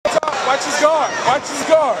Watch his guard. Watch his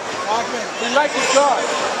guard. He like his guard.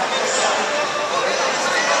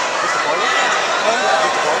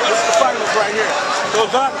 This is the finals right here.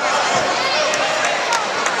 Goes up.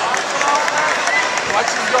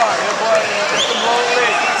 Watch his guard. Yeah, boy. Get some long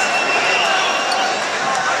legs.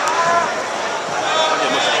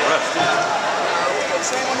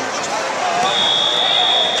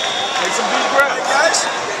 Take some deep breaths. Hey guys,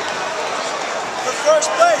 for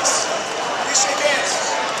first place, you shake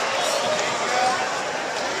hands.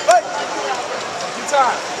 Hey! Take your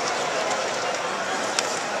time.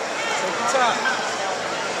 Take your time.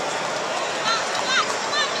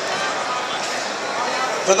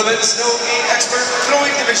 For the men's snow skiing expert throwing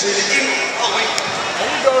division in Halloween. There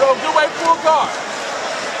you go, though. Good way full guard.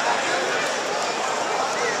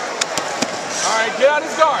 All right, get out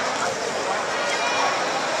his guard.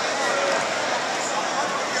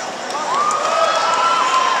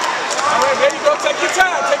 All right, there you go. Take your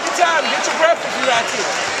time. Take your time. Get your breath if you got to.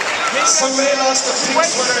 Somebody lost a pink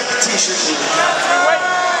sweater at the t-shirt booth. Wait.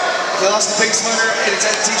 They lost the pink sweater and it's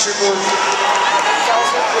at the t-shirt booth.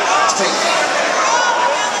 It's pink.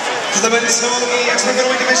 For the men's snow skiing expert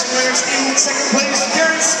middleweight division winners in second place,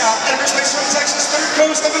 Darren Scott, and first place from Texas, third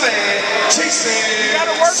coast of the man, Jason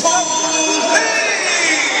Solis.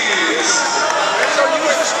 So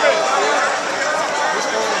use the strength.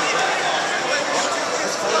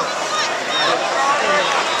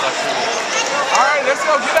 All right, let's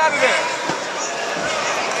go. Get out of there.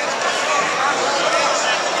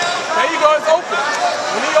 There you go. It's open.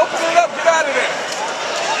 When he opens it up, get out of there.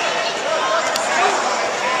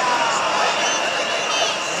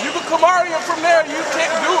 You can Kamari him from there. You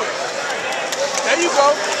can't do it. There you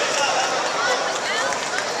go.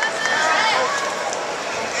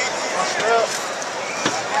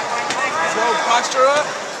 Go, posture up.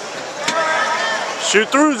 Shoot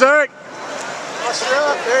through, Zach. Posture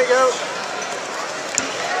up, there you go.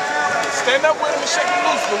 Stand up with him and shake him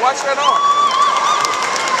loose, but watch that arm.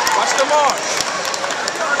 Watch them arms.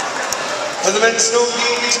 For the men's snow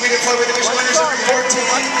skiing intermediate flyweight division winners in 14,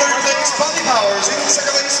 third place, Bobby Powers, in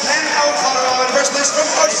second place, Ken Alfaro, and first place from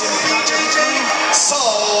RCBJJ,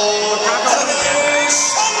 Saul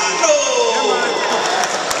Alessandro.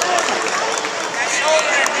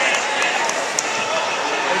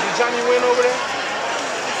 Did Johnny win over there?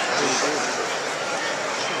 He was just going.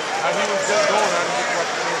 I didn't get much.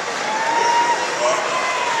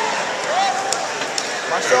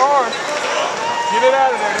 Watch your arm. Get it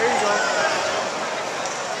out of there. There you go.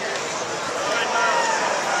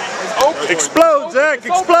 It's open. Explode, Zach.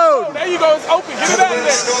 Explode. There you go. It's open. Get it out of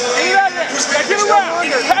there. Get it out of there. Now get around.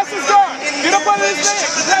 Pass his guard. Get up under his leg.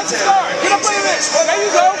 Pass his guard. Get up under this. There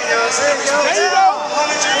you go. There you go.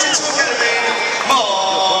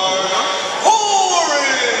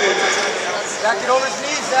 Zach, get over his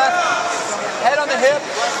knees, Zach. Head on the hip.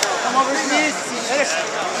 Come over his knees. Finish.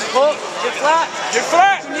 Pull. Get flat. Get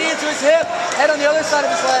flat. Knee into his hip. Head on the other side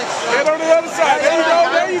of his leg. Head on the other side. There you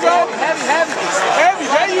go. There you go. Heavy, heavy. Heavy.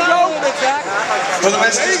 There you go. Zach. For the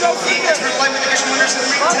men's snow skiing expert flyweight division winners in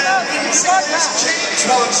ring 10, in second place, James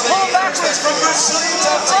Walmsley, first place from Brazilian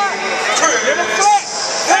top team, Get him flat.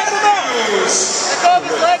 Stand him up. Let go of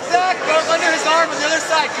his leg, Zach. Go under his arm on the other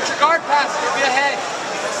side. Get your guard pass. You'll be ahead.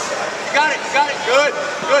 You got it. You got it. Good.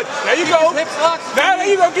 Good. There you go. Hips locked. Now there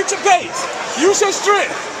you go. Get your pace. Use your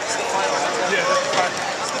strength. It's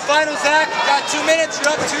the final, Zach. You got 2 minutes.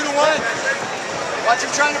 You're up 2-1. Watch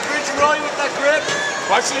him trying to bridge and roll you with that grip.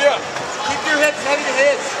 Watch it up. Keep your hips heavy to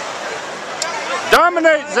his.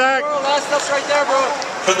 Dominate, Zach. Bro, last stuff's right there, bro.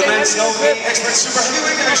 For the men's snow skiing expert super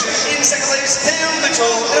heavyweight division, in second place, Dale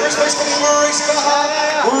Mitchell, and first place from Murray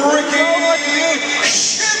Baja, Ricky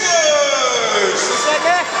Shivers. Push that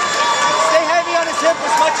neck. Stay heavy on his hip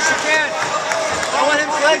as much as you can. I want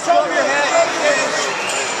his legs over your head.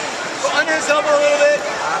 Go under his elbow a little bit.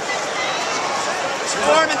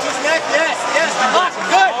 Arm into his neck. Yes, yes. Lock.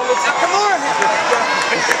 Good. Now come on.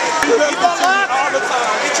 Keep on lock.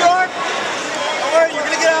 Get your arm. Don't worry, you're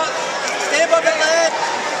going to get out. Stay above that leg.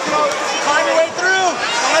 Climb your way through.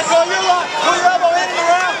 Don't let go of your lock. Pull your elbow in and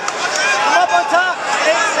around. Come up on top.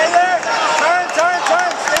 Stay there. Turn, turn, turn.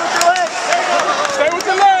 Stay with your leg. Stay with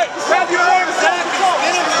the leg. Grab your arm. Zach,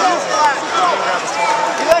 spin him to his flat.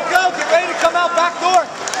 You let go. Get ready to come out back door.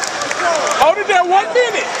 Hold it there 1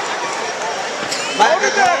 minute. Hold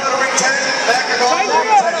it there. Ring 10, back and Tighten ring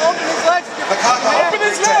him up. 10. Open his legs. Open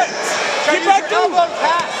his legs. Get back through. Elbow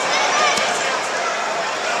pass.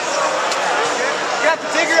 You have to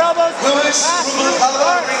dig your elbows. Luis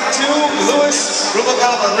Rubalcaba, ring 2. Luis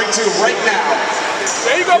Rubalcaba, ring 2 right now.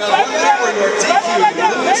 There you go. Flatten it out. Flatten it back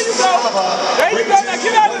out. There you go. There you go. Now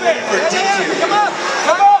get out of there. For DQ. Come up.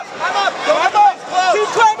 Come up. Come up.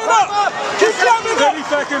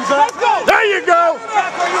 seconds, Zach. Let's go. There you go.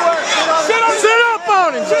 Sit up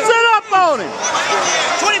on him. Sit up on him.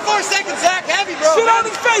 24 seconds, Zach. Heavy, bro. Sit on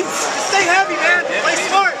his face. Just stay heavy, man. Play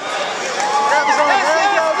smart. Grab his arm.